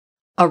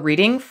A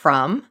reading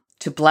from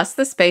To Bless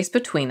the Space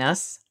Between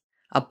Us,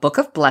 a Book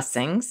of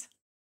Blessings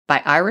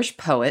by Irish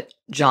poet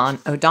John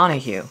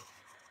O'Donohue.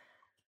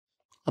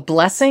 A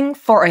Blessing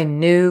for a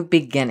New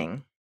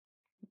Beginning,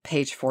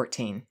 page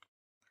 14.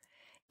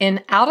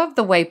 In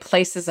out-of-the-way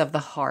places of the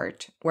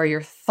heart, where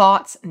your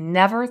thoughts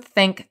never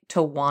think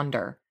to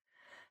wander,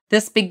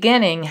 this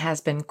beginning has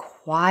been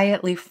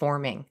quietly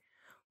forming,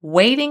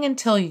 waiting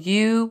until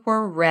you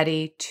were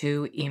ready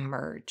to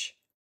emerge.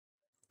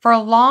 For a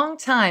long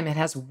time, it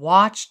has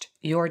watched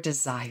your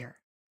desire,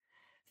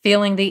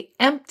 feeling the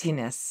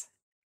emptiness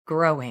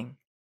growing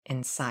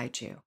inside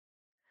you,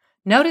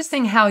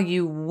 noticing how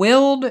you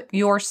willed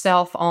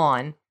yourself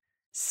on,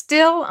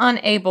 still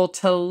unable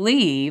to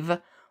leave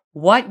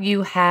what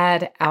you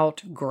had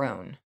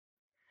outgrown.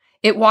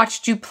 It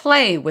watched you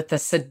play with the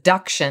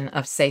seduction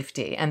of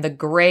safety and the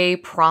gray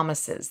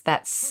promises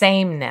that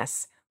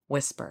sameness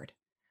whispered,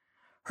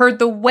 heard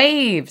the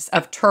waves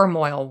of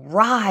turmoil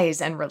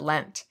rise and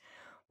relent,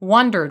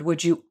 wondered,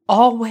 would you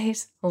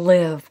always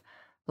live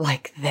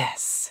like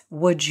this?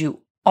 Would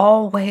you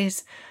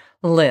always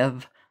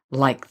live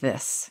like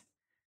this?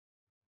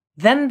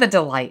 Then the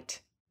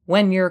delight,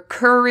 when your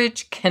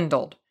courage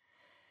kindled,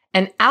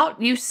 and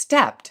out you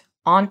stepped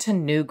onto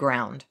new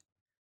ground.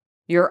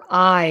 Your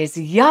eyes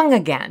young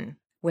again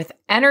with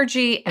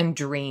energy and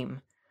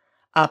dream,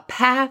 a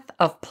path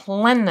of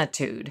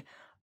plenitude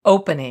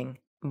opening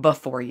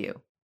before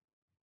you.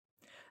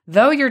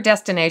 Though your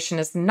destination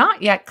is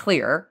not yet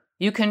clear,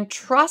 you can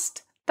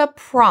trust the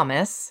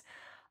promise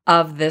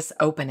of this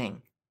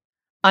opening.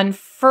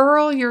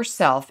 Unfurl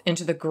yourself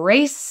into the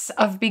grace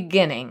of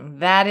beginning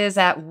that is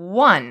at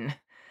one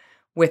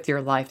with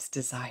your life's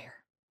desire.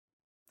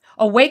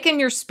 Awaken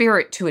your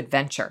spirit to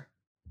adventure.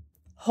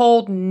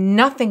 Hold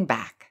nothing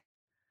back.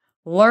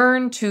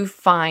 Learn to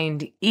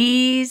find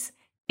ease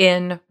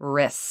in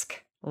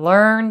risk.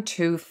 Learn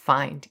to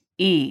find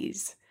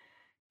ease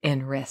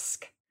in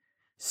risk.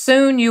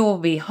 Soon you will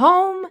be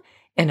home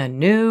in a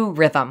new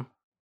rhythm,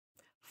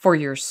 for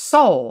your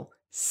soul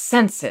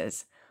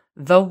senses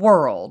the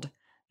world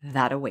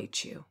that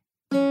awaits you.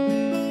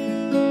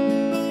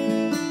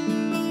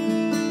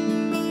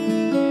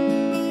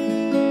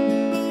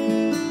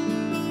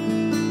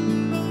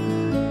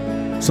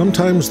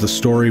 Sometimes the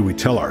story we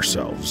tell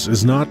ourselves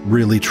is not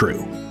really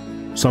true.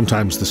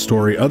 Sometimes the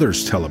story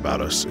others tell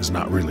about us is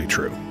not really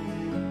true.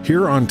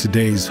 Here on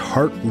today's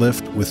Heart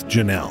Lift with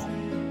Janelle,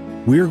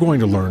 we are going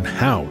to learn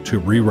how to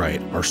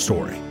rewrite our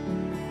story.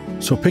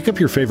 So pick up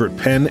your favorite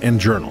pen and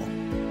journal,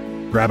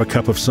 grab a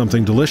cup of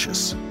something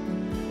delicious,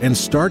 and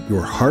start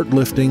your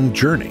heart-lifting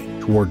journey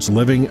towards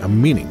living a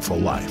meaningful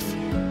life.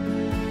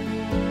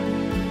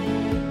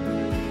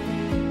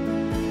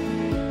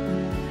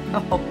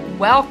 Oh,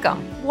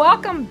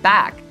 welcome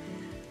back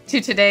to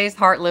today's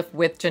Heart Lift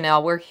with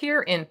Janelle. We're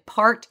here in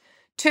part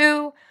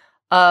 2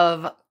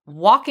 of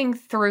walking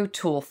through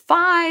Tool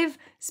 5,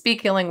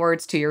 Speak Healing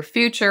Words to Your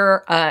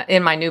Future,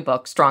 in my new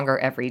book, Stronger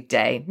Every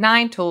Day,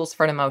 9 Tools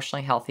for an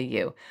Emotionally Healthy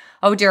You.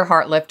 Oh, dear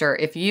Heart Lifter,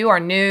 if you are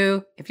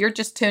new, if you're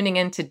just tuning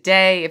in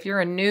today, if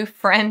you're a new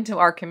friend to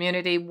our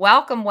community,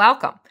 welcome.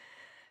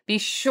 Be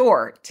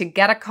sure to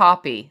get a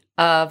copy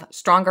of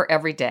Stronger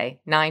Every Day,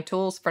 9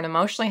 Tools for an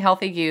Emotionally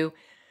Healthy You,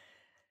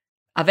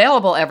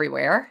 available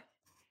everywhere,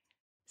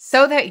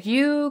 so that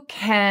you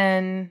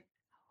can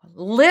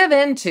live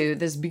into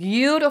this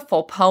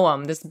beautiful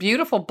poem, this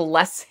beautiful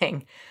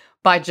blessing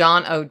by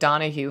John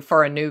O'Donohue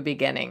for a new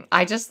beginning.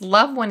 I just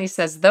love when he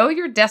says, though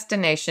your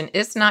destination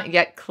is not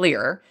yet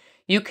clear,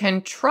 you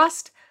can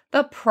trust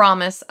the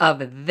promise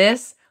of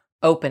this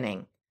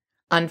opening.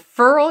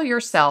 Unfurl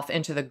yourself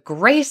into the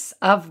grace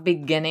of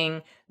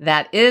beginning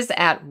that is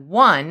at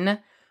one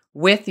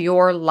with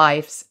your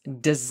life's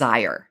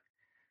desire.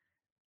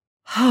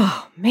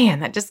 Oh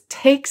man, that just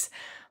takes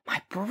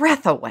my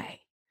breath away.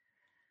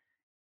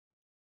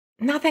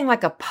 Nothing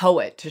like a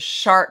poet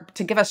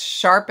to give us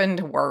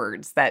sharpened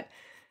words that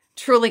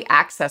truly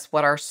access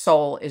what our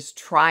soul is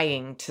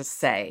trying to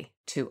say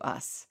to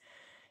us.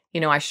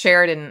 You know, I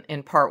shared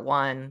in part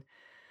 1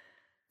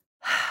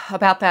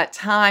 about that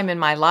time in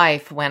my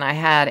life when I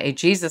had a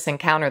Jesus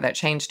encounter that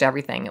changed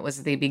everything. It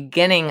was the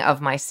beginning of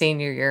my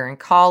senior year in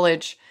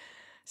college,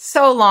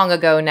 so long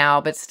ago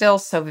now, but still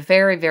so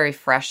very, very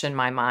fresh in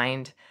my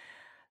mind.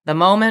 The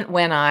moment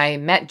when I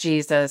met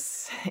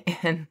Jesus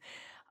in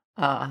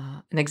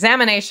an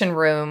examination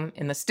room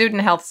in the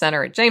Student Health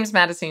Center at James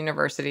Madison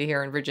University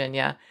here in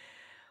Virginia,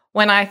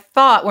 when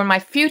my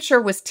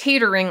future was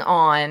teetering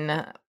on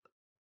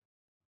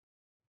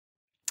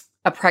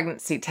a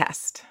pregnancy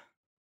test,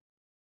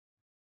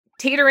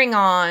 teetering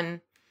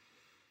on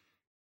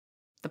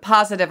the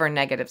positive or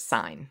negative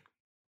sign,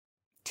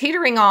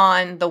 teetering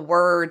on the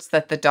words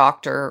that the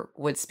doctor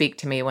would speak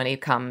to me when he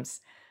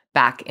comes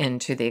back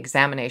into the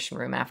examination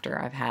room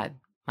after I've had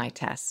my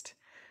test.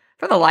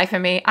 For the life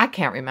of me, I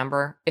can't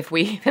remember if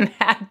we even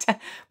had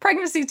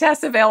pregnancy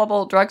tests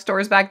available at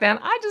drugstores back then.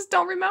 I just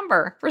don't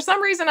remember. For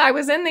some reason, I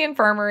was in the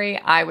infirmary.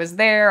 I was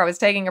there. I was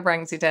taking a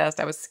pregnancy test.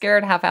 I was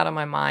scared half out of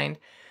my mind.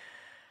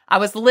 I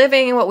was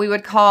living what we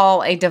would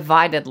call a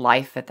divided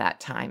life at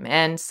that time.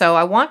 And so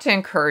I want to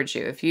encourage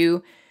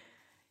you,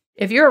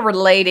 if you're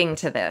relating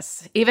to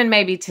this, even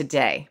maybe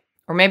today,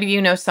 or maybe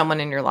you know someone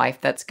in your life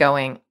that's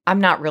going, I'm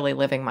not really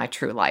living my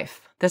true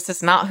life. This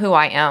is not who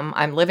I am.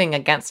 I'm living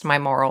against my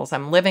morals.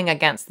 I'm living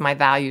against my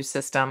value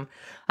system.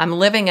 I'm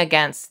living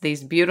against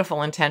these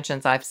beautiful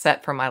intentions I've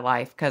set for my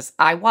life because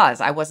I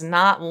was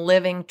not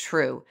living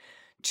true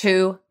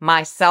to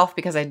myself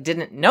because I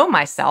didn't know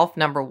myself,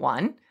 number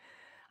one.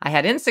 I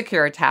had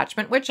insecure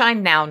attachment, which I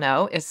now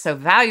know is so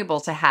valuable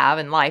to have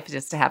in life,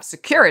 just to have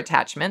secure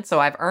attachment. So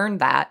I've earned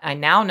that. I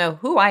now know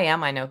who I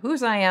am. I know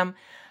whose I am.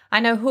 I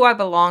know who I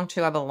belong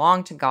to. I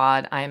belong to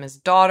God. I am his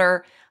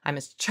daughter. I'm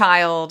his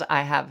child.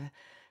 I have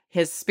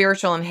his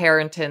spiritual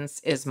inheritance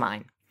is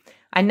mine.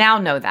 I now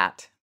know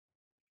that.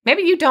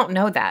 Maybe you don't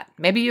know that.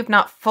 Maybe you've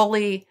not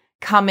fully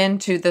come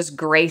into this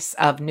grace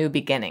of new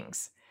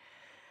beginnings.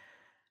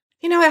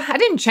 You know, I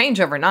didn't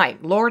change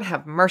overnight. Lord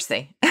have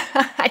mercy.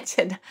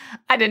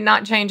 I did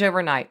not change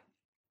overnight.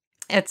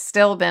 It's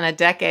still been a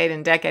decade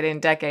and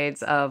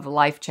decades of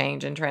life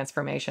change and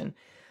transformation.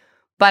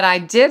 But I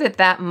did at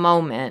that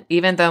moment,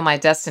 even though my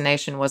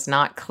destination was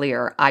not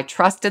clear, I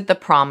trusted the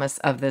promise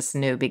of this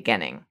new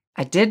beginning.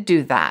 I did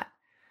do that.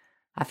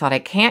 I thought, I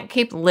can't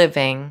keep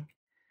living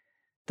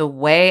the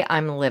way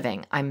I'm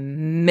living.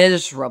 I'm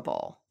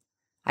miserable.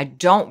 I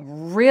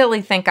don't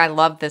really think I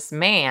love this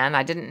man.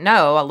 I didn't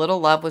know a little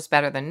love was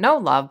better than no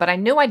love, but I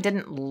knew I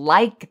didn't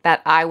like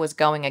that I was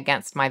going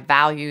against my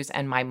values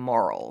and my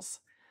morals.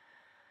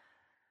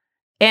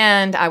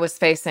 And I was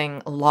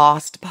facing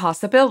lost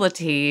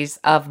possibilities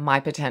of my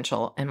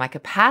potential and my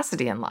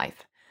capacity in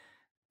life.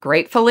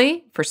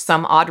 Gratefully, for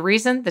some odd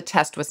reason, the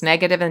test was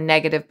negative and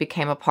negative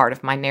became a part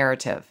of my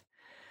narrative.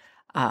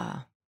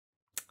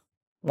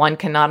 One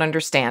cannot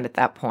understand at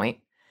that point.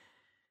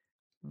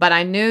 But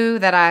I knew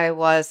that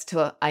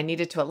I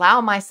needed to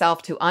allow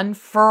myself to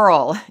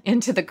unfurl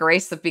into the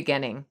grace of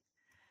beginning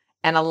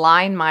and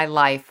align my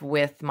life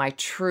with my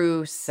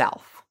true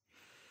self.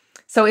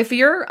 So if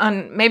you're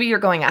maybe you're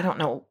going, I don't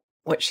know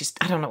what she's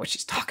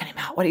talking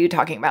about. What are you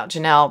talking about,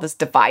 Janelle? This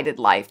divided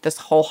life, this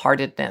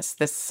wholeheartedness,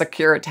 this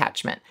secure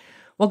attachment.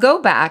 Well,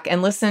 go back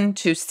and listen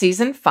to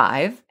season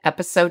 5,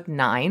 episode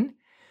 9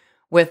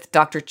 with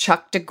Dr.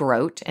 Chuck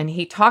DeGroat, and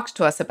he talks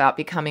to us about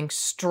becoming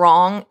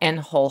strong and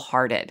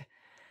wholehearted.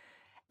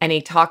 And he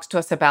talks to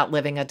us about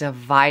living a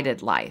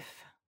divided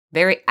life.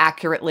 Very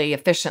accurately,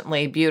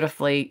 efficiently,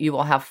 beautifully. You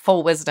will have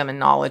full wisdom and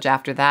knowledge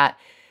after that.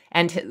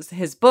 And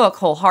his book,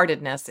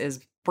 Wholeheartedness,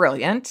 is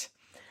brilliant.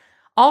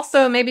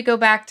 Also, maybe go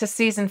back to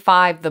season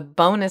 5, the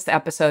bonus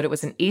episode. It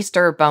was an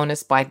Easter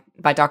bonus by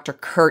Dr.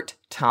 Kurt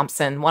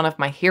Thompson, one of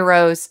my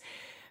heroes,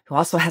 who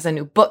also has a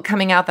new book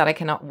coming out that I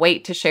cannot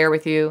wait to share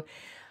with you.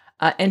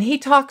 And he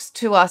talks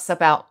to us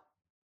about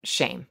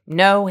shame.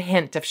 No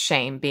hint of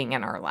shame being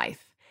in our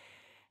life.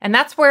 And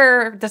that's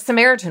where the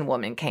Samaritan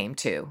woman came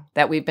to,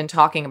 that we've been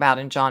talking about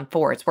in John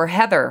 4. It's where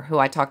Heather, who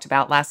I talked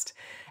about last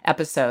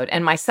episode,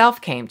 and myself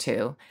came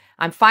to.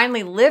 I'm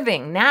finally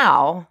living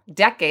now,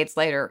 decades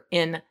later,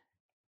 in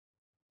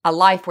a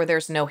life where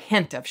there's no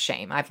hint of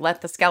shame. I've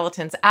let the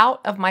skeletons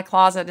out of my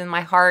closet in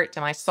my heart,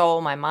 in my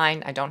soul, my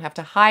mind. I don't have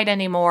to hide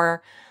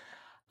anymore.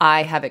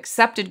 I have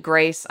accepted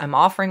grace. I'm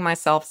offering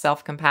myself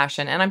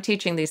self-compassion, and I'm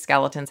teaching these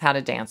skeletons how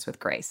to dance with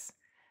grace.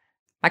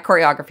 My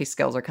choreography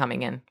skills are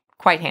coming in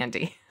quite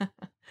handy.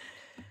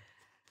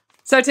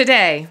 So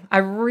today, I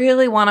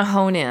really want to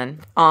hone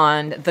in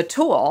on the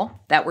tool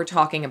that we're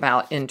talking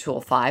about in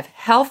Tool 5,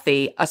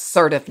 healthy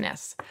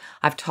assertiveness.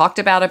 I've talked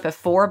about it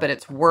before, but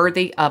it's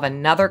worthy of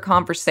another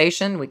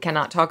conversation. We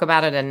cannot talk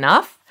about it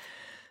enough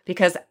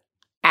because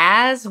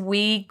as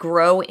we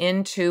grow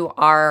into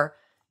our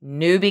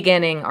new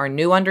beginning, our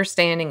new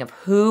understanding of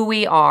who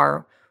we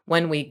are,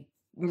 when we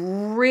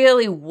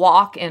really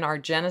walk in our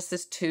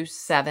Genesis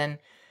 2:7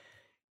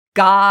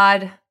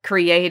 God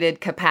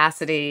created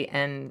capacity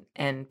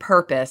and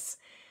purpose,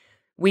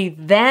 we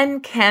then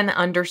can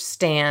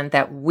understand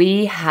that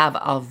we have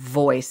a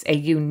voice, a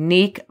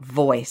unique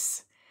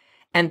voice.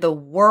 And the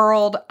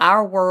world,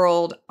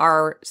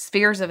 our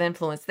spheres of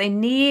influence, they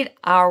need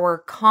our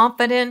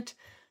confident,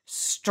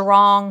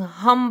 strong,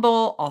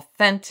 humble,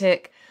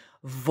 authentic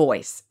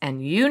voice.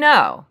 And you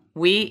know,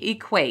 we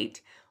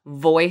equate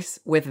voice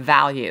with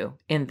value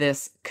in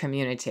this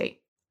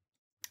community.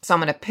 So I'm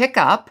going to pick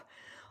up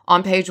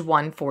on page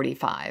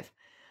 145.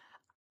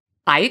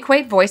 I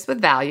equate voice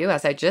with value,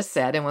 as I just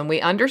said, and when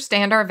we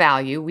understand our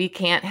value, we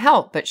can't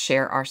help but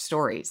share our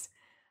stories.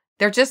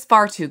 They're just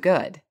far too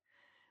good.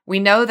 We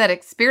know that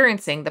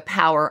experiencing the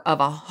power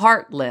of a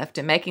heart lift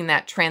and making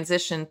that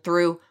transition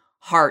through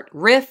heart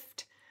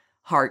rift,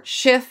 heart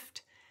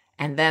shift,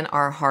 and then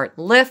our heart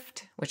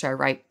lift, which I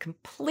write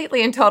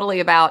completely and totally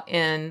about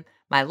in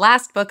my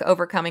last book,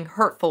 Overcoming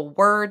Hurtful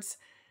Words.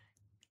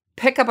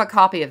 Pick up a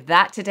copy of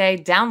that today,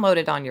 download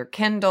it on your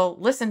Kindle,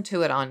 listen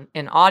to it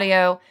in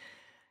audio.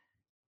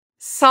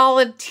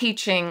 Solid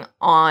teaching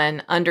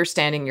on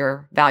understanding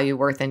your value,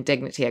 worth, and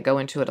dignity. I go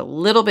into it a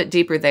little bit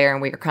deeper there,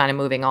 and we are kind of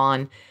moving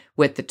on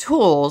with the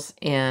tools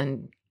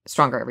in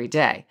stronger every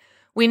day.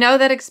 We know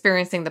that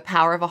experiencing the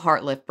power of a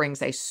heart lift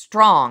brings a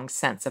strong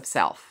sense of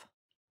self,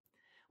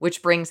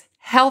 which brings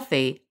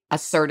healthy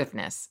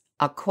assertiveness,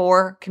 a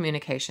core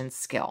communication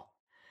skill.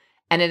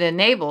 And it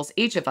enables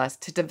each of us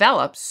to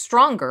develop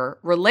stronger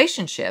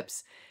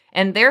relationships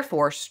and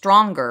therefore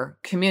stronger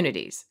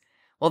communities.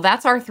 Well,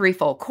 that's our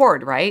threefold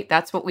cord, right?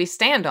 That's what we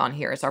stand on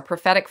here is our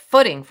prophetic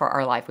footing for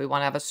our life. We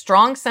want to have a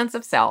strong sense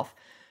of self,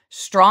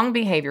 strong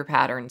behavior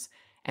patterns,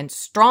 and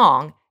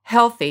strong,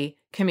 healthy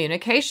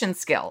communication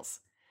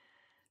skills.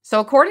 So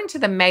according to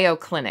the Mayo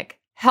Clinic,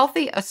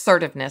 healthy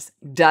assertiveness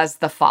does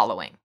the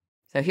following.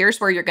 So here's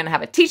where you're going to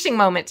have a teaching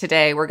moment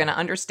today. We're going to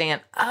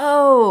understand,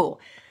 oh,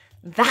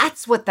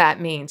 that's what that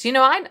means. You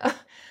know,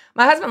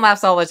 my husband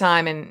laughs all the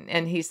time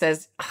and he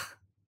says,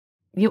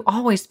 you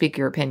always speak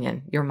your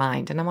opinion, your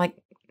mind. And I'm like,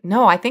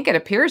 no, I think it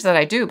appears that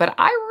I do, but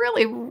I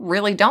really,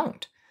 really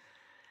don't.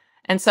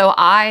 And so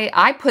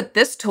I put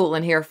this tool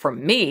in here for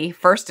me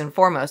first and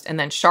foremost, and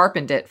then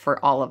sharpened it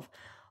for all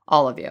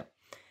of you.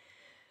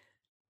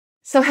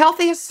 So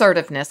healthy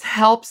assertiveness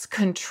helps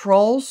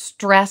control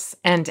stress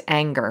and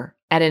anger,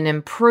 and it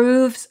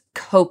improves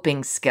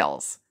coping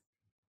skills.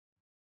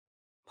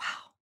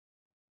 Wow.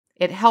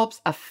 It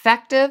helps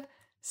effective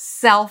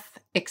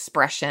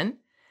self-expression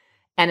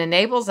and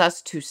enables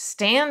us to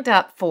stand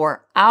up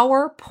for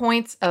our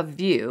points of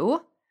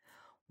view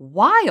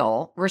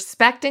while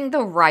respecting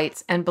the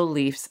rights and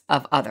beliefs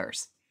of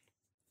others.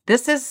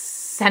 This is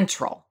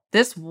central.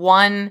 This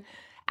one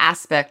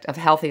aspect of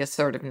healthy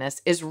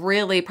assertiveness is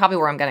really probably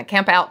where I'm going to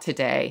camp out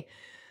today,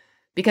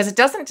 because it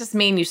doesn't just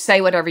mean you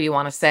say whatever you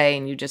want to say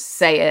and you just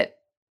say it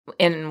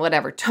in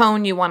whatever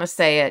tone you want to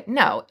say it.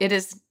 No,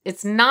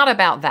 it's not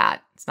about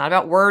that. It's not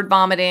about word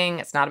vomiting.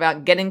 It's not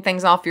about getting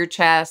things off your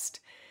chest.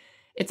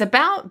 It's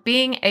about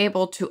being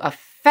able to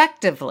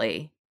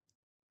effectively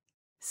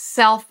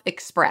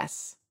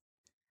self-express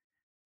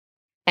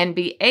and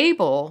be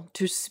able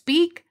to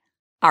speak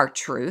our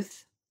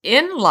truth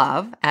in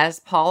love,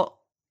 as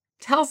Paul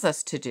tells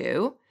us to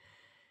do,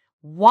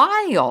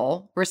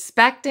 while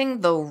respecting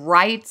the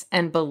rights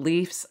and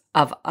beliefs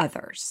of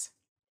others.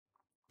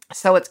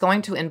 So it's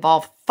going to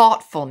involve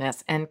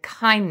thoughtfulness and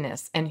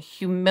kindness and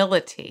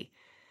humility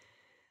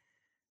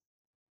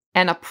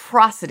and a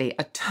prosody,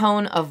 a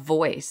tone of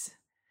voice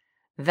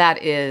that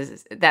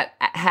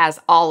has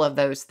all of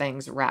those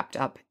things wrapped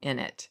up in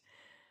it.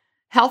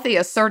 Healthy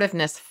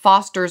assertiveness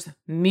fosters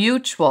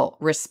mutual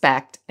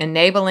respect,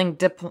 enabling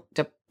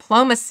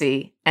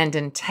diplomacy and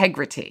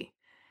integrity.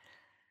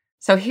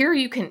 So here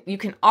you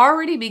can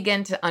already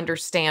begin to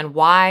understand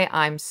why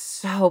I'm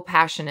so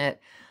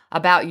passionate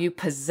about you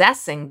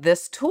possessing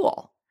this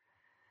tool,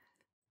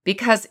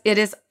 because it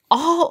is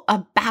all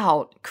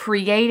about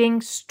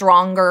creating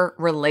stronger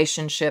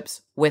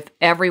relationships with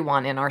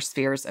everyone in our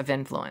spheres of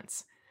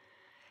influence.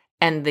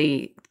 And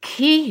the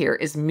key here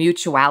is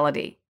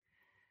mutuality.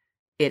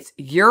 It's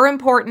you're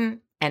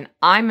important and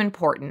I'm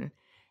important,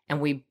 and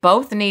we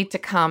both need to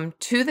come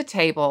to the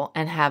table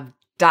and have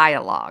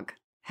dialogue,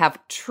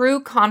 have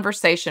true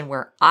conversation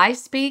where I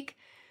speak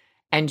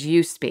and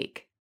you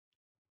speak.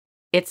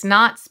 It's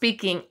not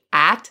speaking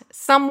at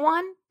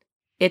someone,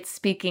 it's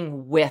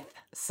speaking with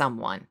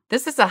someone.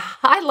 This is a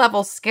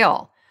high-level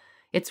skill.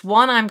 It's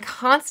one I'm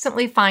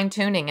constantly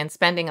fine-tuning and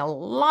spending a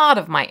lot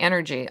of my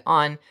energy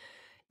on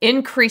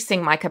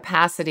increasing my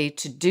capacity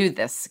to do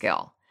this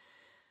skill.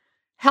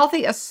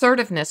 Healthy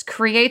assertiveness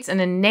creates an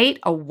innate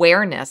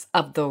awareness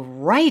of the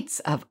rights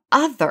of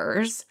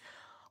others,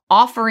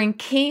 offering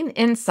keen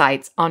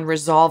insights on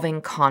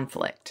resolving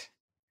conflict.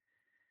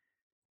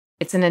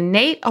 It's an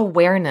innate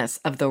awareness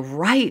of the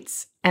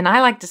rights, and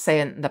I like to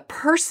say the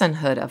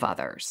personhood of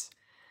others.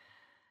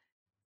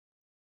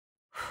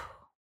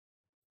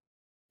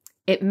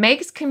 It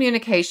makes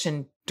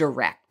communication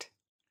direct.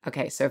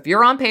 Okay, so if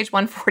you're on page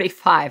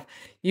 145,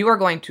 you are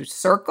going to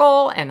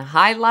circle and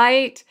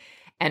highlight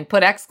and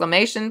put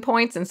exclamation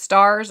points and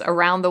stars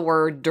around the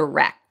word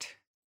direct.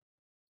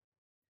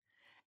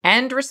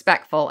 And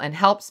respectful, and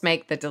helps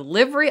make the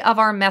delivery of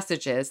our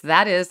messages,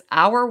 that is,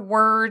 our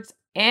words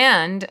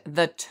and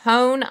the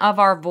tone of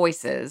our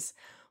voices,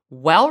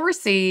 well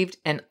received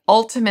and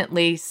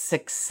ultimately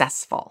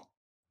successful.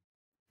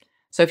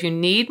 So if you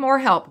need more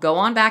help, go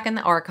on back in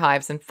the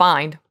archives and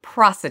find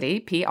Prosody,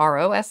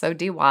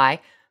 Prosody,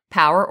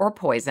 Power or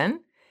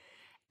Poison,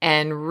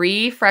 and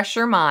refresh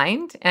your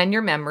mind and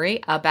your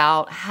memory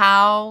about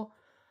how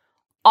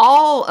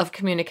all of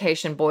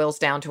communication boils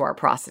down to our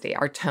prosody,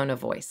 our tone of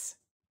voice.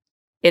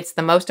 It's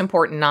the most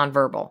important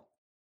nonverbal,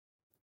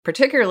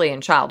 particularly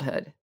in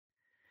childhood.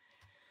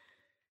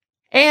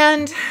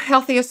 And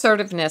healthy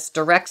assertiveness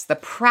directs the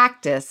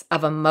practice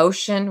of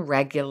emotion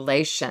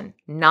regulation,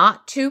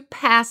 not too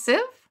passive,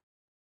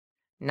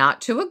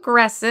 not too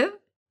aggressive,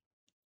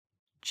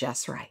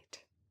 just right.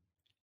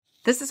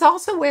 This is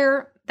also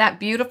where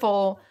that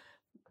beautiful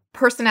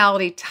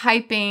personality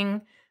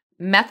typing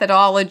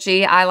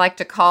methodology, I like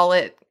to call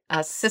it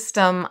a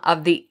system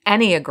of the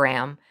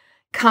Enneagram,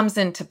 comes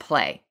into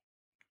play.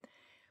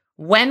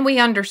 When we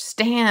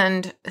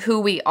understand who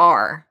we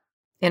are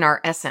in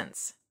our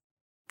essence,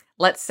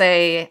 let's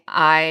say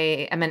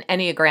I am an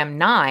Enneagram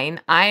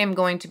 9, I am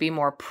going to be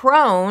more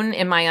prone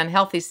in my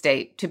unhealthy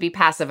state to be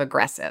passive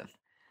aggressive,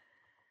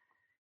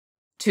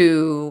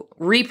 to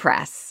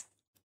repress,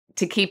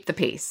 to keep the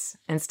peace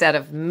instead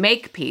of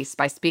make peace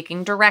by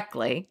speaking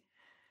directly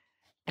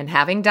and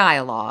having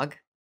dialogue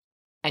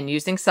and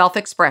using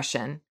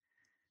self-expression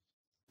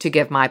to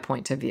give my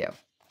point of view.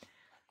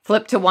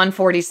 Flip to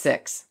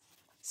 146.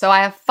 So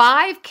I have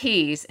 5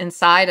 keys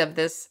inside of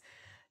this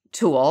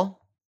tool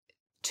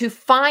to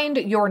find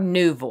your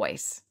new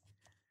voice.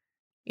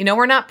 You know,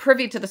 we're not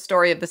privy to the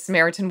story of the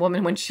Samaritan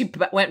woman when she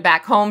went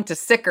back home to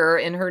Sychar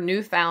in her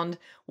newfound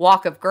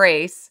walk of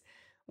grace.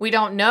 We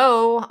don't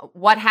know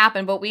what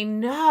happened, but we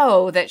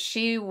know that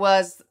she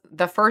was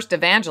the first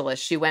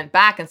evangelist. She went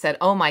back and said,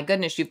 oh my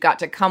goodness, you've got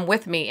to come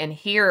with me and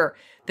hear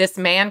this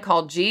man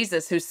called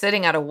Jesus who's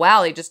sitting at a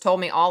well. He just told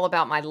me all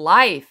about my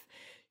life.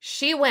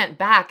 She went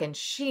back and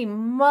she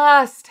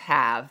must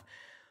have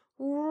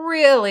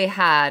really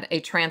had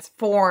a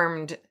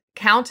transformed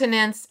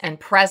countenance and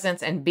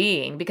presence and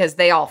being because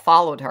they all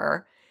followed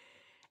her.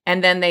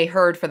 And then they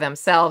heard for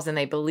themselves and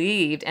they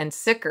believed, and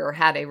Sychar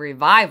had a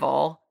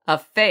revival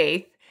of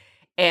faith.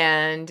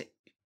 And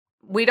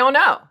we don't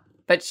know,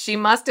 but she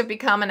must have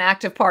become an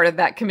active part of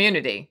that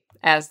community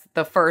as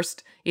the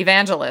first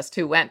evangelist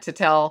who went to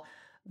tell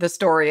the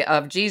story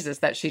of Jesus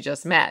that she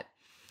just met.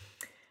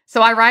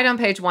 So I write on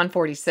page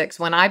 146,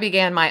 when I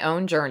began my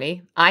own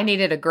journey, I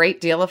needed a great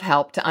deal of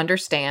help to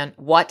understand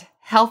what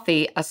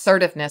healthy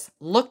assertiveness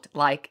looked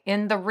like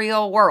in the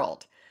real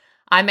world.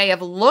 I may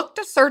have looked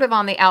assertive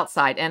on the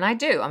outside, and I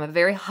do. I'm a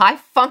very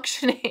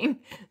high-functioning.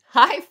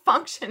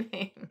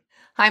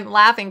 I'm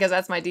laughing because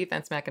that's my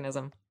defense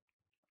mechanism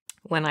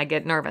when I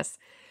get nervous.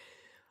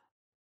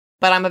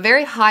 But I'm a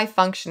very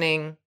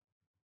high-functioning,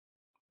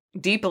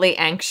 deeply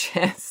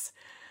anxious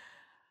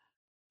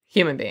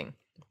human being.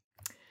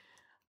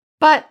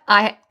 But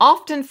I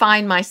often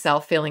find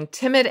myself feeling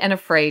timid and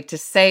afraid to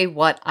say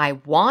what I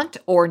want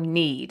or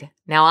need.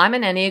 Now, I'm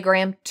an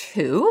Enneagram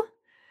 2,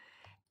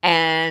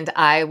 and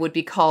I would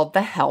be called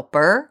the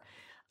helper.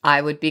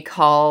 I would be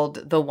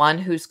called the one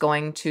who's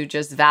going to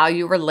just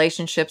value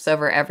relationships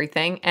over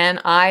everything. And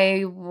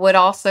I would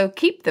also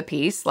keep the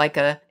peace, like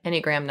a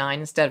Enneagram 9,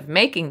 instead of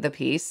making the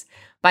peace,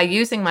 by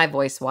using my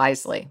voice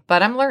wisely.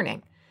 But I'm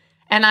learning.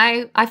 And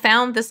I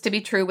found this to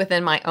be true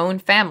within my own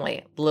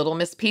family. Little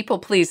Miss People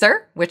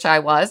Pleaser, which I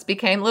was,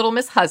 became Little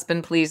Miss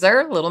Husband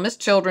Pleaser, Little Miss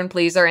Children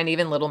Pleaser, and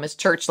even Little Miss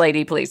Church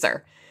Lady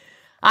Pleaser.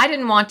 I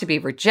didn't want to be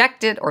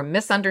rejected or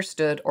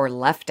misunderstood or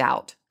left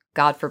out.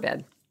 God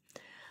forbid.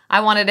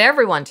 I wanted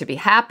everyone to be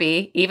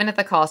happy, even at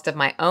the cost of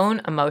my own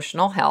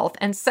emotional health.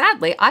 And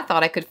sadly, I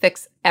thought I could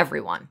fix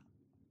everyone.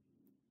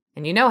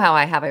 And you know how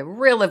I have a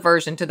real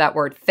aversion to that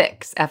word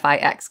fix,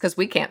 F-I-X, because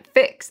we can't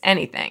fix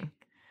anything.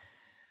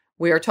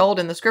 We are told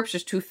in the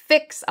scriptures to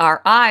fix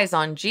our eyes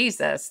on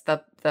Jesus,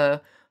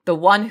 the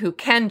one who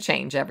can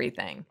change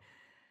everything.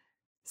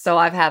 So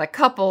I've had a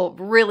couple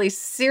really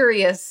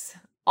serious,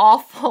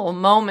 awful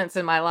moments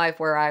in my life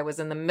where I was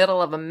in the middle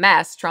of a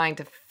mess trying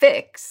to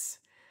fix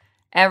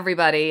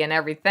everybody and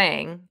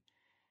everything.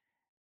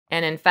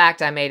 And in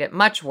fact, I made it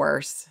much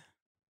worse.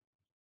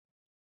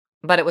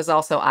 But it was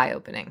also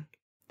eye-opening.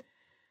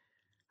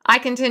 I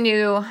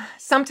continue,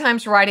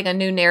 sometimes writing a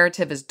new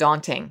narrative is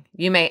daunting.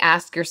 You may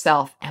ask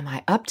yourself, am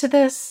I up to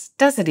this?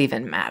 Does it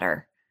even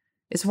matter?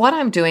 Is what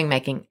I'm doing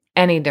making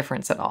any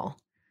difference at all?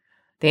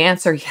 The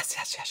answer, yes.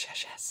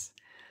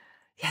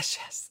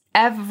 Yes.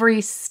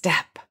 Every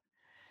step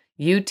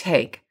you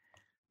take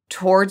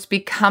towards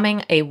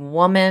becoming a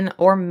woman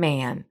or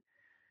man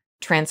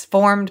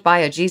transformed by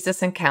a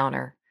Jesus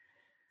encounter,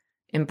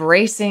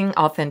 embracing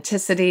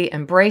authenticity,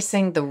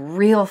 embracing the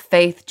real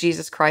faith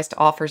Jesus Christ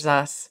offers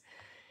us,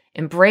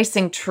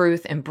 embracing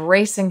truth,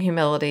 embracing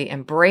humility,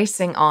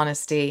 embracing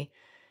honesty,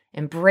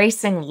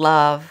 embracing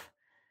love.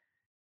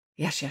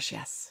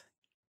 Yes.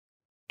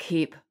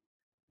 Keep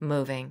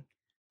moving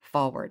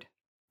forward.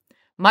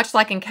 Much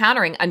like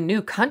encountering a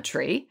new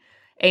country,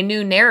 a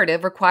new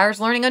narrative requires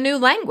learning a new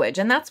language.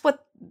 And that's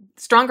what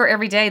Stronger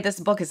Every Day,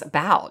 this book is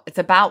about. It's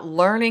about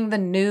learning the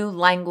new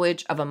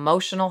language of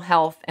emotional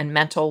health and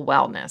mental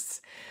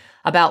wellness,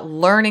 about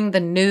learning the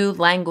new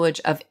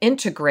language of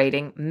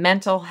integrating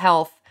mental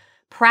health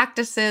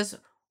practices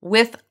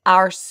with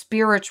our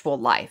spiritual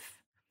life.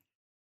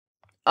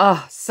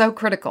 Oh, so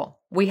critical.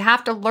 We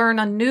have to learn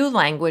a new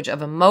language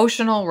of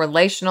emotional,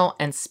 relational,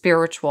 and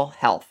spiritual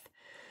health.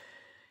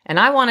 And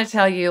I want to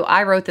tell you,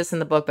 I wrote this in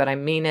the book, but I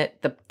mean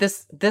it.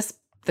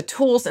 The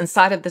tools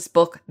inside of this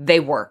book, they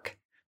work.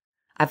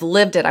 I've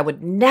lived it. I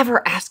would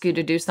never ask you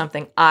to do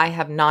something I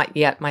have not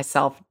yet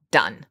myself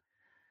done.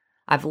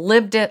 I've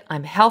lived it.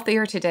 I'm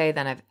healthier today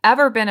than I've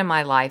ever been in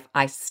my life.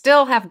 I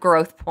still have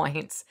growth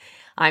points.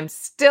 I'm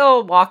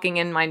still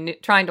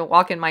trying to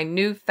walk in my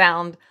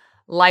newfound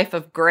life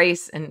of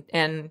grace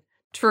and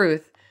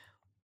truth,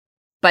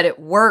 but it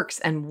works.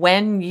 And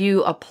when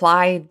you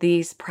apply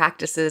these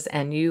practices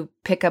and you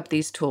pick up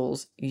these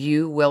tools,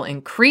 you will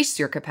increase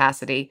your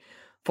capacity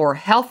for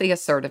healthy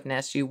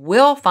assertiveness. You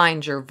will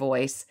find your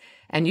voice,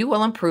 and you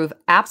will improve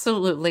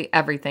absolutely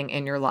everything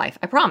in your life.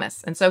 I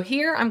promise. And so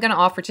here I'm going to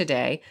offer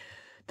today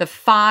the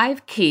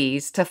 5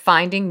 keys to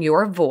finding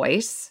your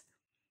voice,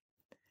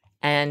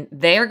 and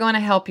they are going to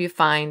help you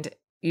find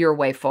your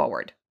way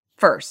forward.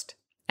 First,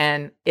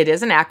 and it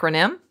is an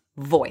acronym,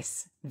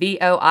 VOICE,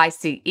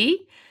 VOICE.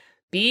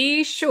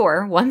 Be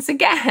sure, once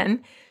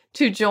again,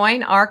 to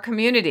join our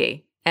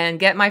community and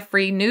get my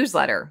free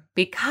newsletter,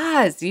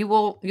 because you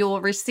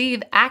will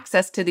receive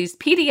access to these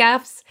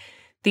PDFs,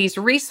 these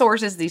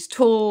resources, these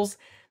tools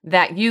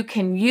that you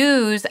can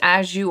use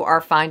as you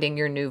are finding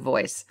your new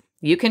voice.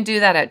 You can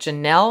do that at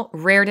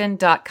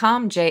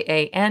JanelleRardon.com,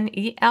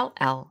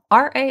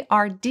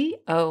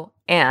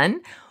 JanelleRardon,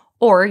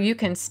 or you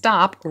can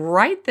stop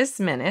right this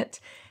minute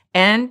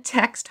and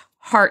text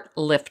Heart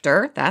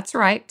Lifter. That's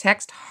right,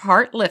 text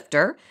Heart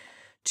Lifter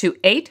to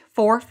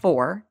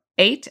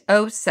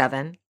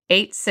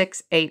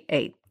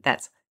 844-807-8688.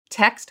 That's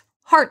text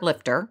Heart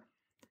Lifter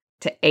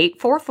to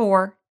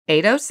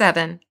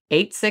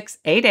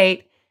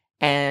 844-807-8688,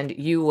 and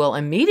you will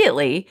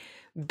immediately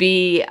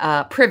be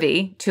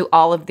privy to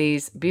all of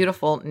these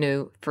beautiful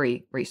new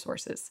free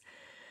resources.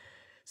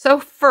 So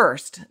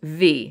first,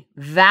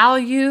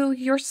 value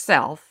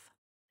yourself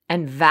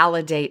and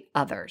validate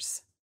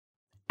others.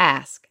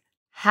 Ask,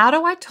 how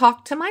do I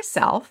talk to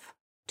myself?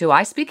 Do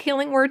I speak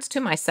healing words to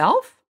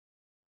myself?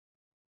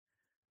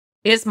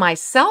 Is my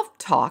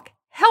self-talk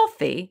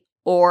healthy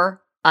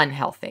or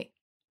unhealthy?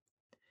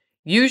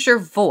 Use your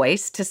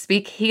voice to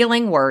speak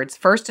healing words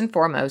first and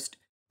foremost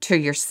to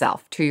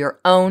yourself, to your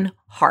own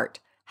heart.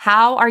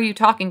 How are you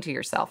talking to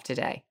yourself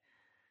today?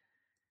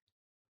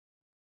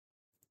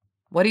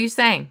 What are you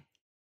saying?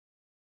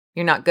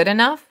 You're not good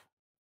enough?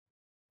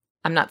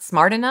 I'm not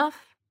smart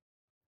enough?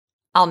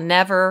 I'll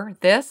never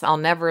this, I'll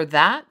never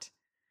that.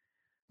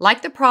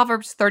 Like the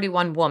Proverbs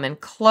 31 woman,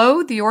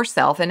 clothe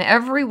yourself and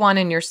everyone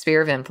in your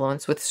sphere of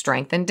influence with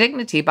strength and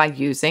dignity by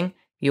using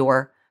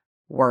your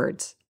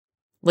words.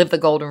 Live the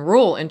golden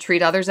rule and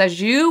treat others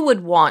as you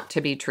would want to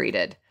be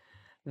treated.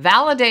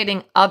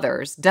 Validating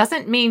others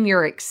doesn't mean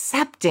you're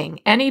accepting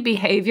any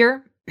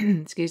behavior,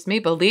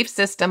 belief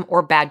system,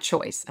 or bad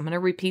choice. I'm going to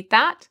repeat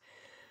that.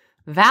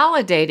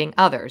 Validating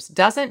others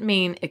doesn't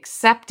mean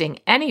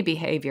accepting any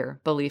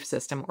behavior, belief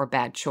system, or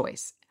bad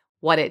choice.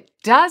 What it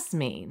does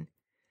mean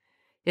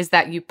is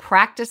that you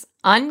practice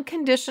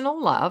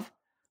unconditional love,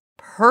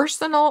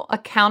 personal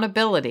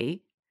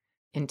accountability,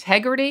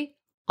 integrity,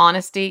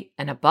 honesty,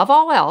 and above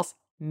all else,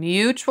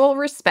 mutual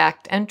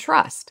respect and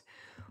trust.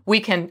 We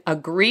can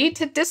agree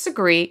to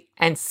disagree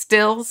and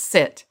still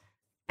sit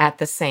at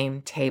the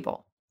same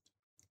table.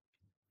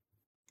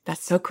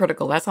 That's so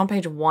critical. That's on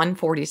page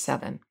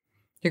 147.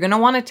 You're going to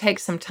want to take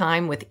some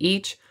time with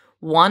each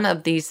one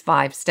of these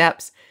 5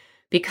 steps,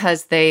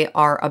 because they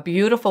are a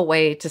beautiful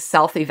way to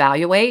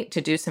self-evaluate, to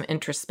do some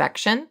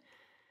introspection.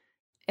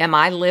 Am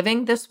I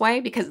living this way?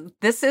 Because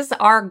this is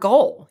our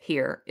goal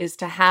here, is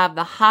to have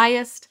the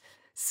highest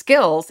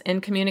skills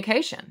in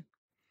communication.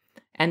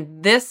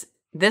 And this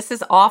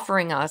is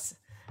offering us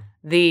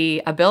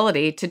the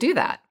ability to do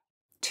that.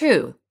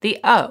 2, the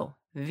O,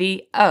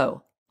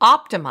 VO,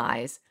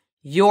 optimize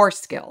your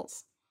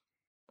skills.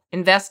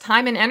 Invest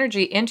time and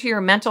energy into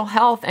your mental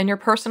health and your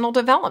personal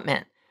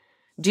development.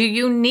 Do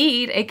you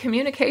need a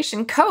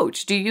communication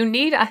coach? Do you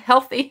need a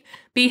healthy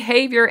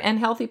behavior and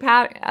healthy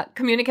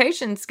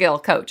communication skill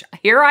coach?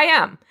 Here I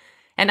am,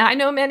 and I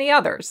know many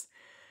others.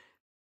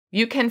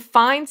 You can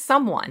find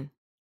someone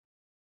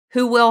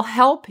who will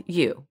help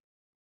you.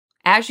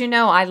 As you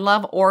know, I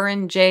love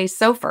Oren J.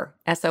 Sofer,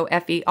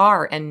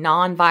 S-O-F-E-R, and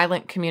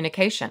nonviolent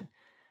communication.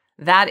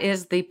 That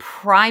is the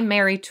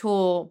primary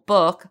tool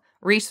book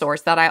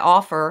resource that I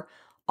offer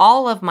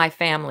all of my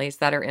families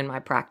that are in my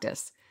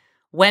practice.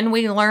 When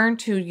we learn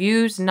to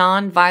use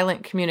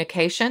nonviolent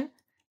communication,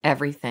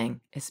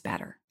 everything is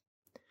better.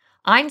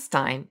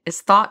 Einstein is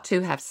thought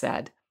to have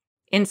said,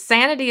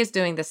 insanity is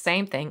doing the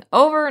same thing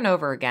over and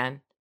over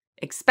again,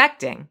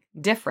 expecting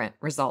different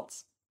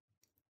results.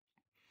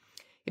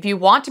 If you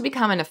want to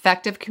become an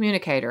effective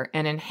communicator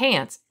and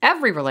enhance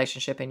every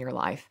relationship in your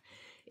life,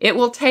 it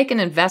will take an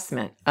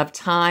investment of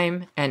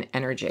time and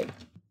energy,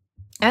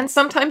 and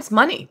sometimes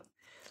money.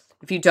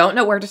 If you don't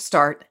know where to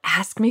start,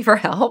 ask me for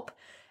help.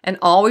 And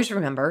always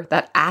remember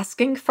that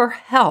asking for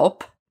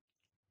help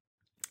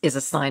is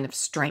a sign of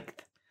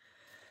strength.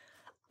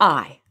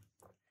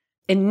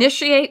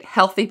 Initiate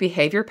healthy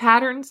behavior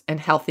patterns and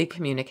healthy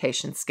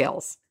communication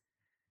skills.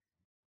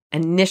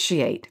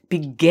 Initiate.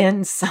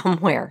 Begin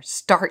somewhere.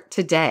 Start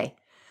today.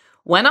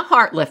 When a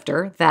heart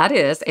lifter, that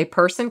is, a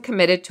person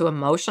committed to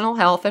emotional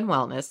health and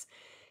wellness,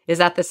 is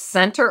at the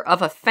center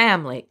of a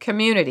family,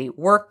 community,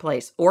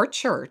 workplace, or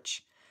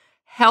church,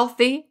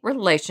 healthy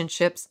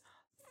relationships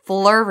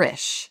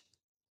flourish.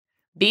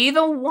 Be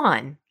the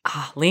one.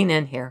 Lean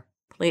in here,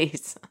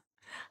 please.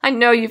 I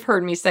know you've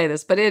heard me say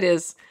this, but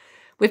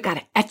we've got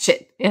to etch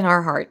it in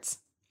our hearts.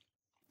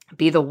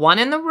 Be the one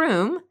in the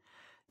room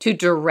to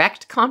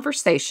direct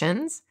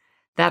conversations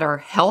that are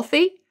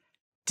healthy,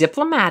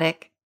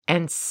 diplomatic,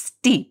 and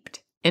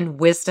steeped in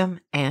wisdom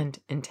and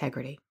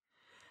integrity.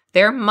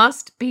 There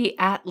must be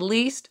at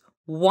least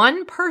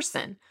one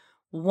person,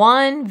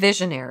 one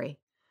visionary,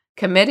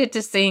 committed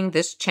to seeing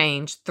this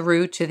change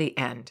through to the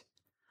end.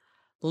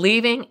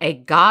 Leaving a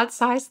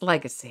God-sized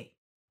legacy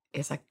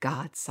is a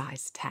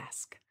God-sized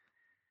task.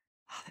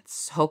 Oh, that's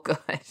so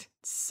good.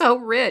 So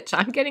rich.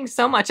 I'm getting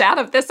so much out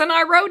of this, and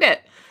I wrote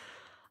it.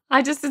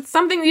 It's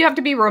something you have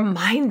to be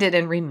reminded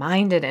and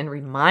reminded and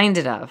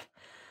reminded of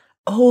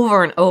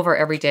over and over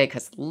every day,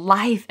 because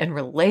life and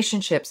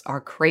relationships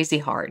are crazy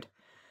hard.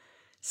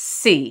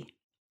 C,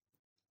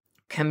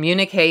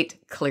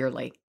 communicate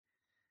clearly.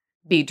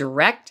 Be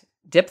direct,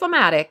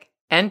 diplomatic,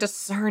 and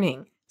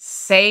discerning.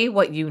 Say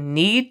what you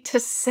need to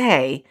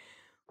say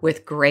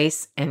with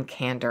grace and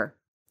candor.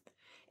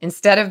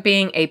 Instead of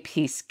being a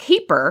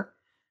peacekeeper,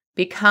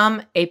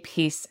 become a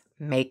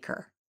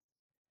peacemaker.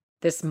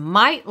 This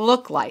might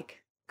look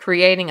like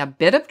creating a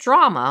bit of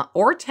drama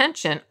or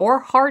tension or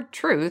hard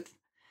truth,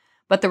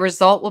 but the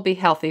result will be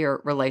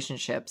healthier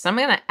relationships. I'm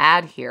going to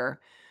add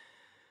here,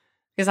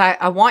 because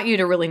I want you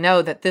to really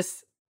know that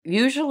this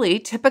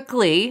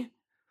typically,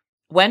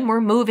 when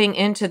we're moving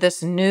into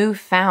this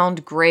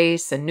newfound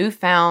grace and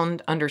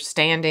newfound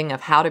understanding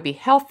of how to be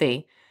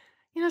healthy,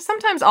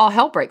 sometimes all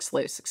hell breaks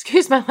loose.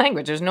 Excuse my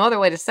language. There's no other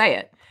way to say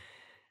it.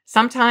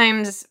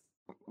 Sometimes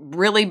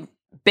really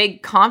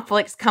big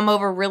conflicts come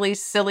over really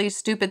silly,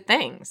 stupid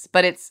things,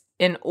 but it's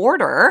in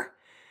order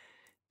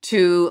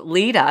to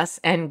lead us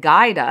and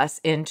guide us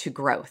into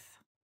growth.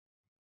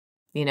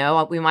 We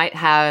might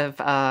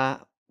have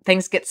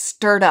things get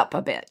stirred up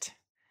a bit,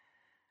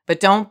 but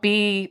don't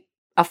be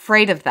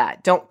afraid of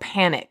that. Don't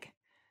panic.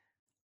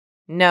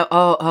 No,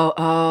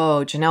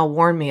 Janelle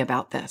warned me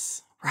about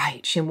this.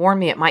 Right. She warned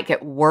me it might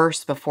get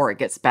worse before it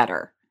gets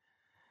better.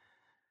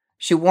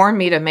 She warned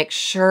me to make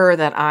sure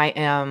that I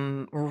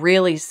am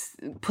really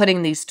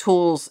putting these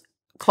tools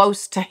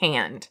close to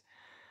hand,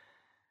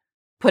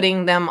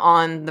 putting them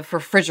on the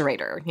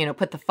refrigerator.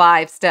 Put the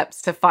 5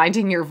 steps to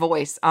finding your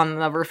voice on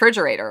the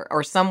refrigerator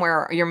or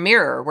somewhere, your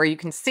mirror, where you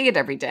can see it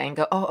every day and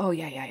go, oh,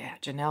 yeah.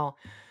 Janelle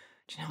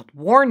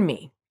warned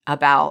me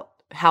about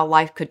how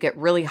life could get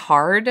really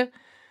hard,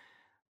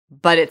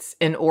 but it's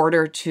in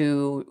order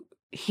to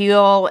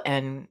heal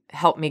and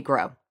help me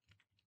grow.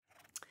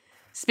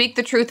 Speak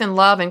the truth in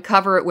love and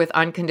cover it with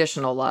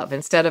unconditional love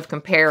instead of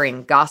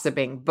comparing,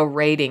 gossiping,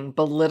 berating,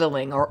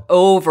 belittling, or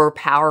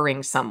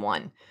overpowering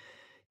someone.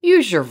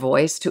 Use your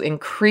voice to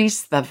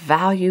increase the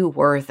value,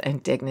 worth,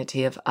 and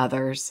dignity of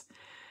others,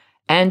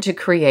 and to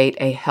create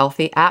a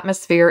healthy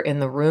atmosphere in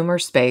the room or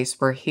space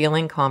where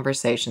healing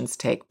conversations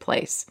take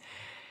place,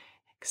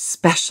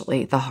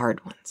 especially the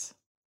hard ones.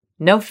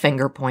 No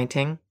finger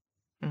pointing.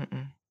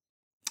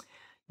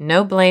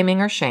 No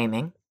blaming or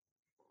shaming.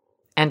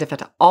 And if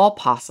at all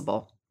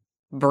possible,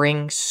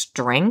 bring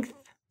strength,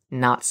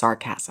 not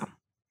sarcasm.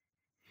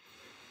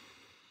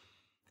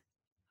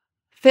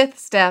 5th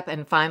step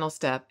and final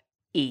step,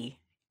 E,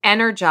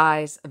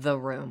 energize the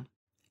room.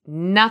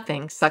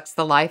 Nothing sucks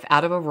the life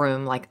out of a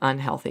room like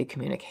unhealthy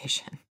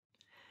communication.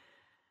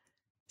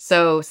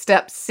 So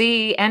steps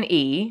C and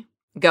E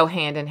go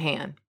hand in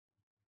hand.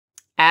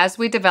 As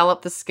we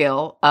develop the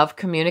skill of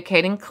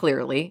communicating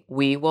clearly,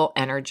 we will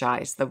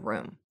energize the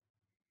room.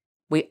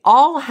 We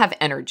all have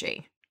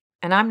energy,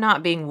 and I'm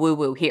not being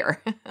woo-woo here.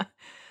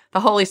 The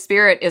Holy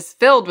Spirit is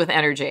filled with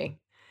energy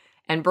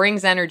and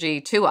brings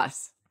energy to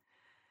us.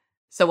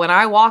 So when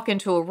I walk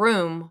into a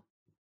room,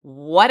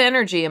 what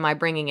energy am I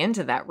bringing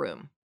into that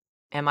room?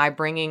 Am I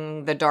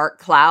bringing the dark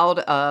cloud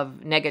of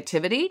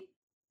negativity?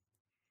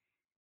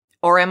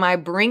 Or am I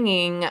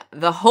bringing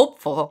the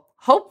hopeful,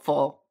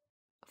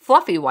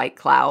 fluffy white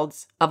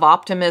clouds of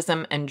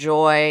optimism and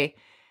joy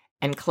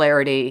and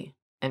clarity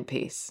and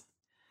peace?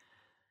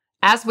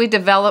 As we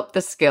develop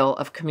the skill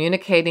of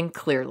communicating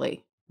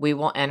clearly, we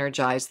will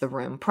energize the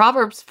room.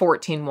 Proverbs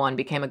 14:1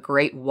 became a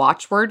great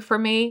watchword for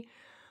me.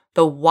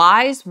 The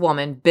wise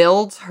woman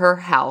builds her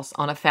house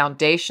on a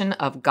foundation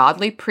of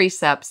godly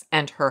precepts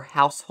and her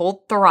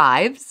household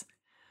thrives.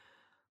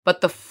 But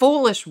the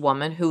foolish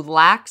woman who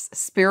lacks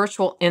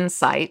spiritual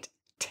insight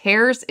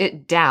tears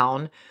it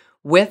down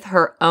with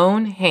her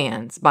own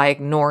hands by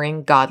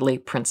ignoring godly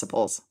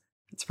principles.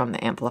 It's from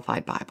the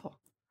Amplified Bible.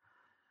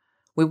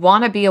 We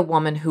want to be a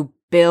woman who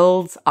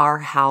builds our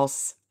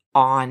house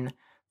on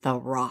the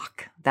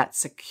rock, that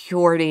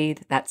security,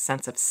 that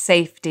sense of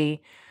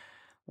safety,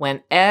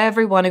 when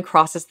everyone who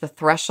crosses the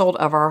threshold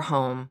of our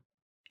home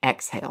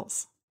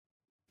exhales.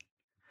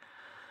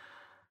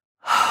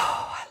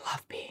 Oh, I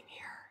love being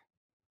here.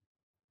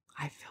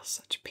 I feel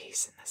such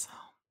peace in this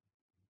home.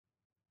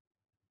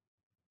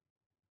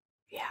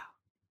 Yeah.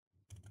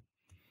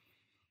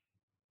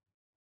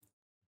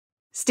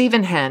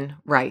 Stephen Henn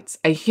writes,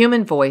 a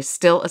human voice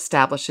still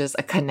establishes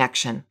a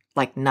connection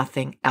like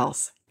nothing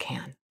else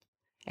can.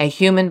 A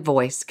human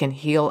voice can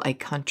heal a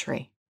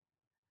country.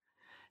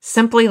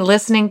 Simply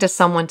listening to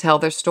someone tell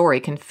their story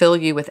can fill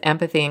you with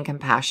empathy and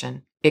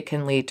compassion. It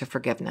can lead to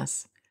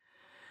forgiveness.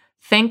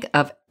 Think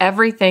of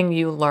everything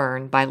you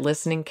learn by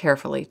listening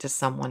carefully to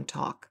someone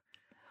talk.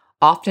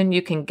 Often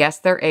you can guess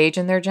their age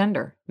and their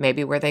gender,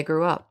 maybe where they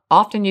grew up.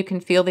 Often you can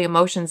feel the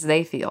emotions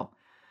they feel,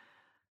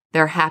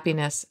 their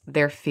happiness,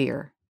 their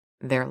fear,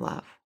 their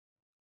love.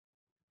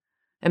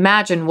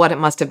 Imagine what it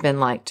must have been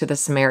like to the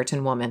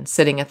Samaritan woman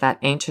sitting at that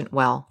ancient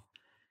well.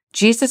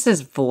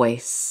 Jesus'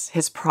 voice,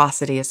 his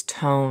prosody, his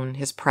tone,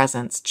 his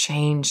presence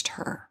changed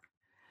her.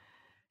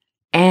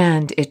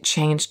 And it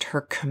changed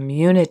her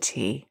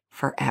community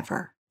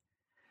forever.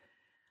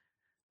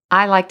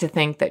 I like to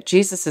think that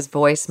Jesus'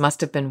 voice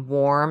must have been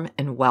warm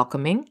and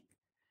welcoming.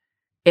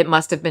 It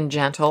must have been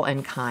gentle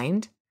and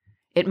kind.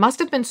 It must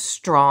have been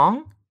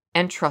strong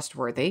and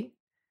trustworthy.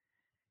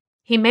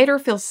 He made her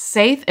feel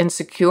safe and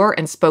secure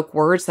and spoke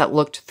words that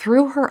looked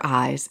through her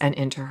eyes and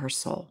into her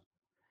soul.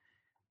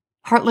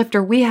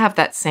 Heartlifter, we have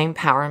that same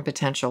power and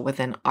potential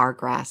within our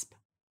grasp.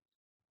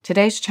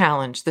 Today's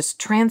challenge, this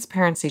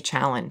transparency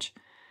challenge,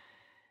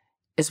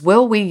 is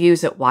will we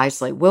use it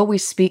wisely? Will we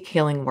speak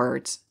healing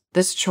words?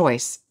 This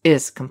choice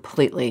is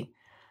completely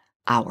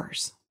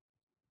ours.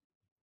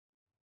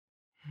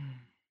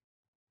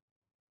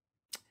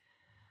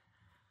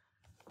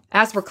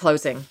 As we're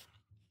closing,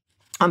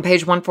 on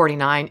page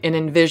 149, in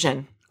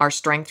Envision, our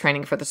strength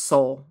training for the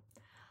soul,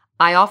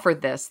 I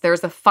offered this.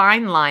 There's a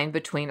fine line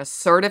between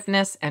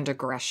assertiveness and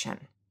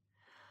aggression.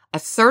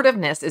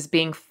 Assertiveness is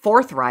being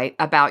forthright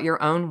about your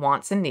own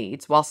wants and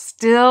needs while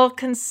still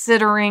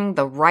considering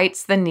the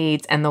rights, the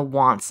needs, and the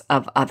wants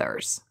of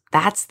others.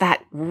 That's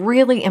that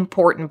really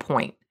important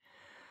point.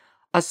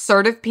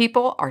 Assertive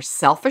people are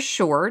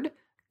self-assured,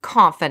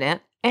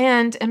 confident,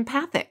 and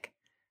empathic.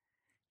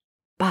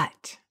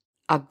 But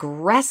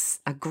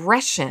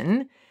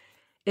aggression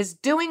is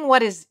doing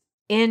what is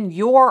in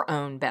your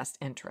own best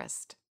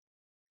interest,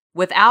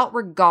 without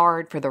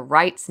regard for the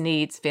rights,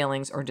 needs,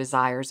 feelings, or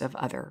desires of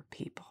other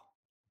people.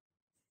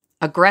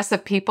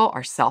 Aggressive people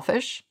are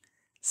selfish,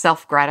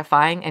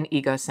 self-gratifying, and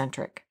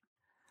egocentric.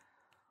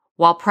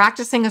 While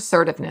practicing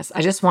assertiveness,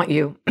 I just want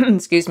you,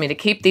 to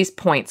keep these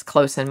points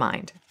close in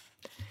mind.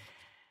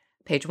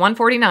 Page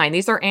 149.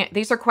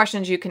 These are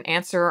questions you can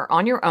answer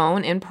on your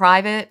own, in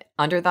private,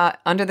 under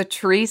the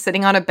tree,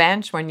 sitting on a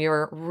bench when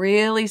you're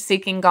really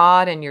seeking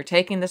God and you're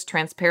taking this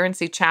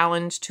transparency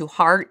challenge to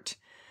heart.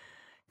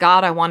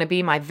 God, I want to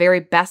be my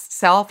very best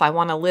self. I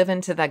want to live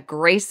into the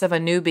grace of a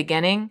new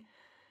beginning.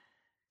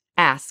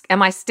 Ask,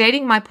 am I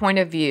stating my point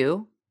of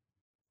view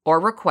or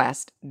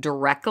request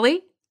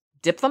directly,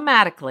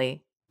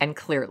 diplomatically, and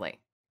clearly?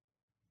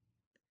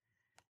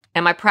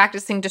 Am I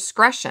practicing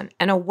discretion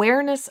and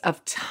awareness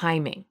of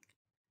timing?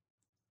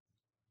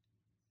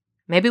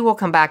 Maybe we'll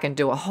come back and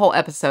do a whole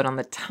episode on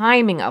the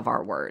timing of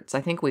our words.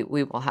 I think we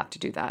will have to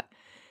do that.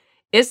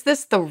 Is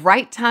this the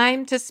right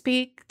time to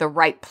speak, the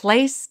right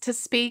place to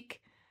speak?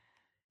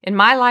 In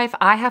my life,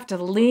 I have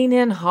to lean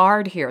in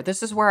hard here.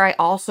 This is where I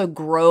also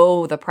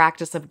grow the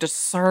practice of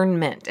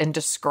discernment and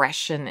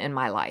discretion in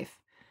my life.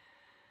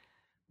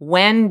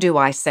 When do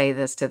I say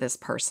this to this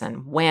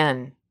person?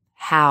 When?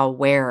 How?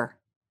 Where?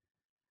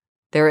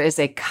 There is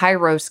a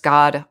kairos,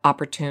 God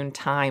opportune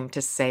time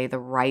to say the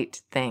right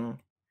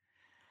thing.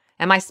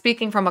 Am I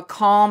speaking from a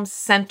calm,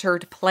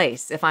 centered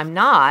place? If I'm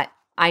not,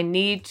 I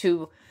need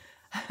to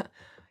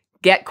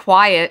get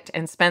quiet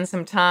and spend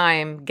some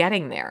time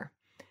getting there.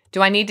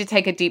 Do I need to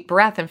take a deep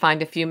breath and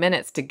find a few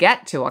minutes to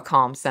get to a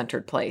calm,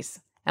 centered place?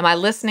 Am I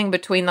listening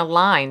between the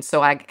lines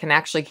so I can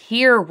actually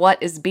hear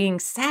what is being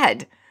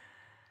said?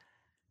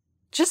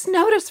 Just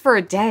notice for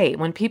a day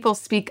when people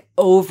speak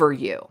over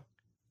you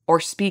or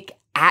speak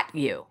at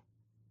you.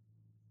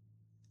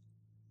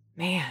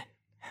 Man,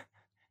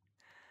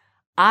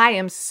 I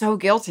am so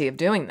guilty of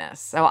doing this.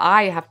 So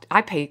I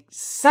pay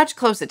such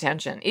close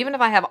attention, even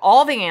if I have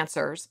all the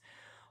answers,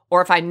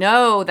 or if I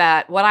know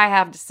that what I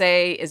have to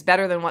say is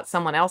better than what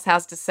someone else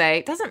has to say.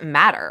 It doesn't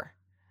matter.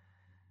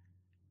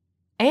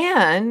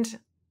 And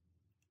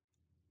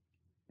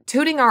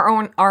tooting our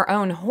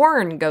own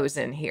horn goes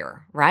in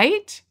here,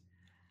 right?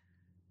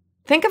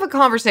 Think of a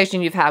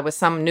conversation you've had with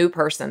some new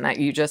person that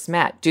you just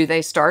met. Do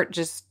they start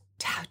just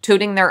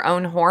tooting their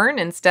own horn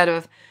instead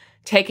of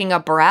taking a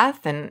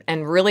breath and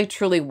really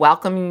truly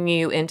welcoming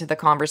you into the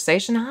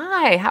conversation?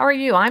 Hi, how are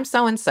you? I'm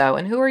so-and-so.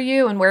 And who are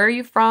you? And where are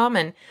you from?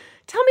 And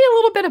tell me a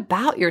little bit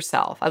about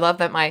yourself. I love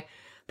that my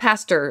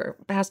Pastor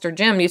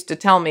Jim used to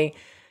tell me,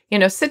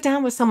 sit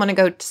down with someone and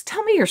go, just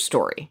tell me your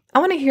story. I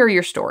want to hear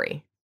your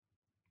story.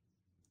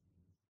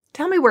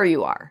 Tell me where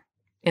you are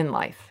in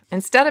life.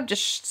 Instead of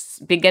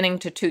just beginning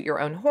to toot your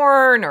own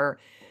horn or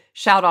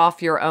shout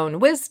off your own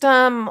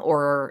wisdom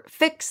or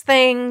fix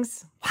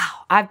things.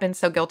 Wow, I've been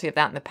so guilty of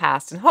that in the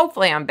past. And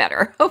hopefully I'm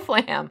better.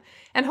 Hopefully I am.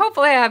 And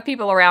hopefully I have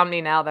people around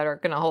me now that are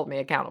going to hold me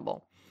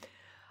accountable.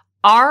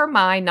 Are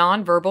my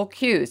nonverbal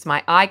cues,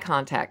 my eye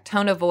contact,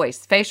 tone of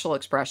voice, facial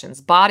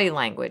expressions, body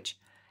language,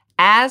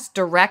 as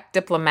direct,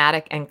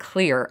 diplomatic, and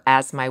clear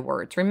as my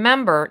words?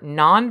 Remember,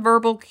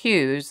 nonverbal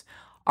cues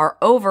are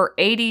over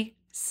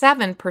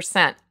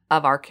 87%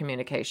 of our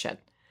communication.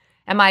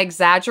 Am I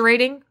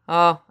exaggerating?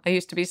 Oh, I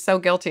used to be so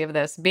guilty of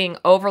this, being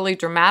overly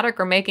dramatic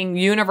or making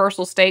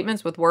universal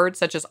statements with words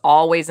such as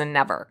always and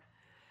never.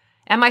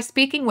 Am I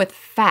speaking with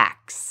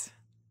facts,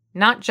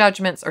 not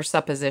judgments or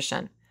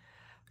supposition?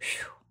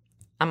 Whew.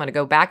 I'm going to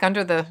go back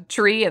under the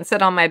tree and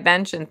sit on my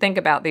bench and think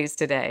about these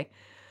today.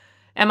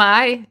 Am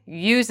I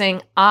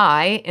using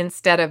I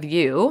instead of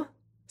you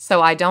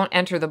so I don't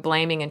enter the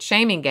blaming and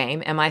shaming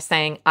game? Am I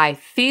saying I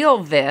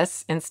feel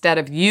this instead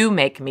of you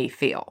make me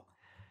feel?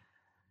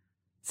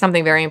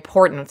 Something very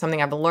important,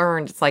 something I've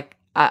learned. It's like,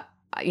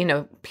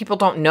 people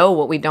don't know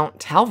what we don't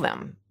tell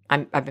them.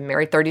 I've been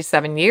married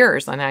 37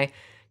 years, and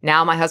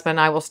now my husband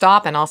and I will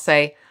stop and I'll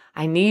say,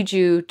 I need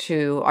you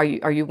to, are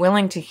you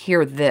willing to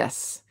hear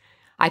this?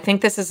 I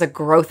think this is a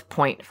growth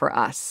point for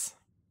us.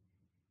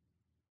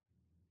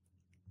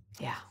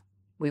 Yeah,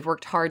 we've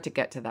worked hard to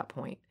get to that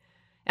point.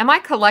 Am I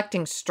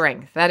collecting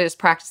strength? That is,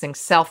 practicing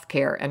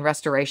self-care and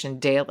restoration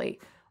daily,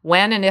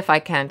 when and if I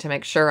can, to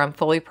make sure I'm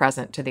fully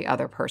present to the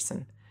other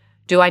person.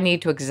 Do I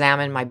need to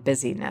examine my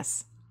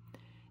busyness?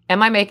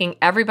 Am I making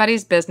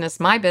everybody's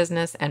business my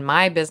business and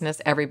my business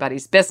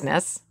everybody's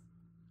business?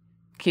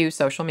 Cue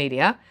social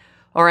media.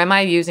 Or am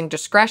I using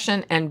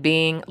discretion and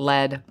being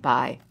led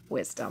by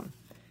wisdom?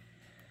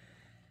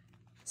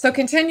 So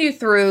continue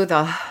through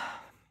the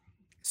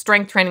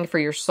strength training for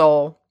your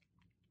soul.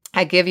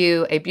 I give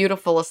you a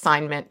beautiful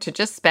assignment to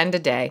just spend a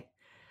day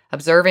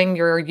observing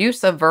your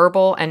use of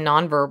verbal and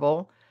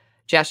nonverbal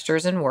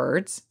gestures and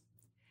words,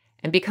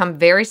 and become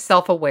very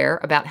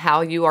self-aware about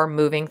how you are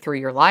moving through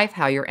your life,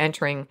 how you're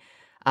entering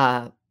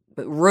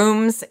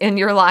rooms in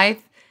your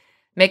life.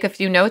 Make a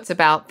few notes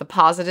about the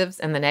positives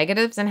and the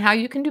negatives and how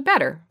you can do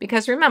better.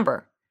 Because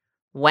remember,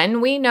 when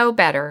we know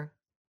better,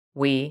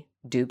 we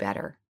do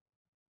better.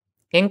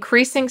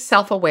 Increasing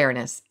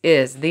self-awareness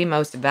is the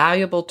most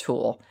valuable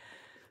tool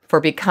for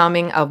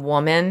becoming a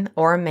woman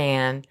or a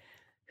man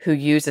who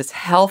uses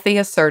healthy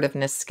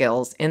assertiveness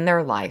skills in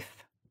their life.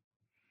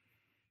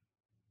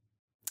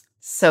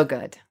 So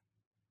good.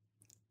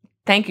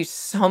 Thank you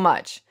so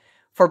much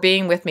for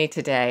being with me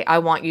today. I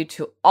want you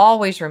to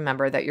always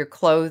remember that you're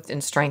clothed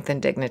in strength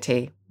and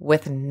dignity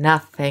with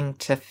nothing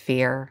to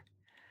fear.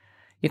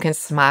 You can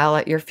smile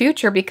at your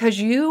future because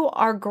you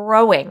are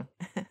growing.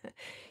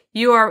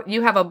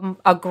 You have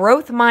a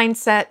growth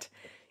mindset.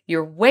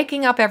 You're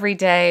waking up every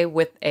day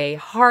with a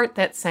heart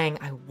that's saying,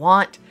 I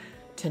want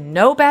to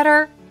know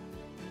better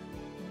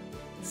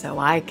so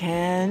I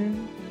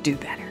can do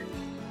better.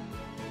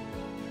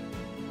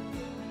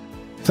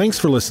 Thanks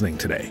for listening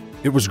today.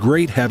 It was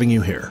great having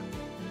you here.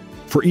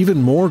 For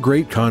even more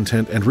great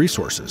content and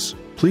resources,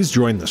 please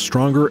join the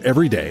Stronger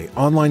Everyday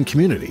online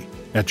community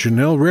at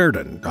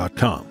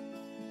JanelleRaridan.com.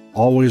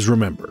 Always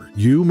remember,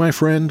 you, my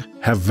friend,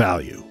 have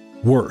value,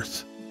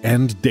 worth,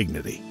 and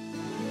dignity.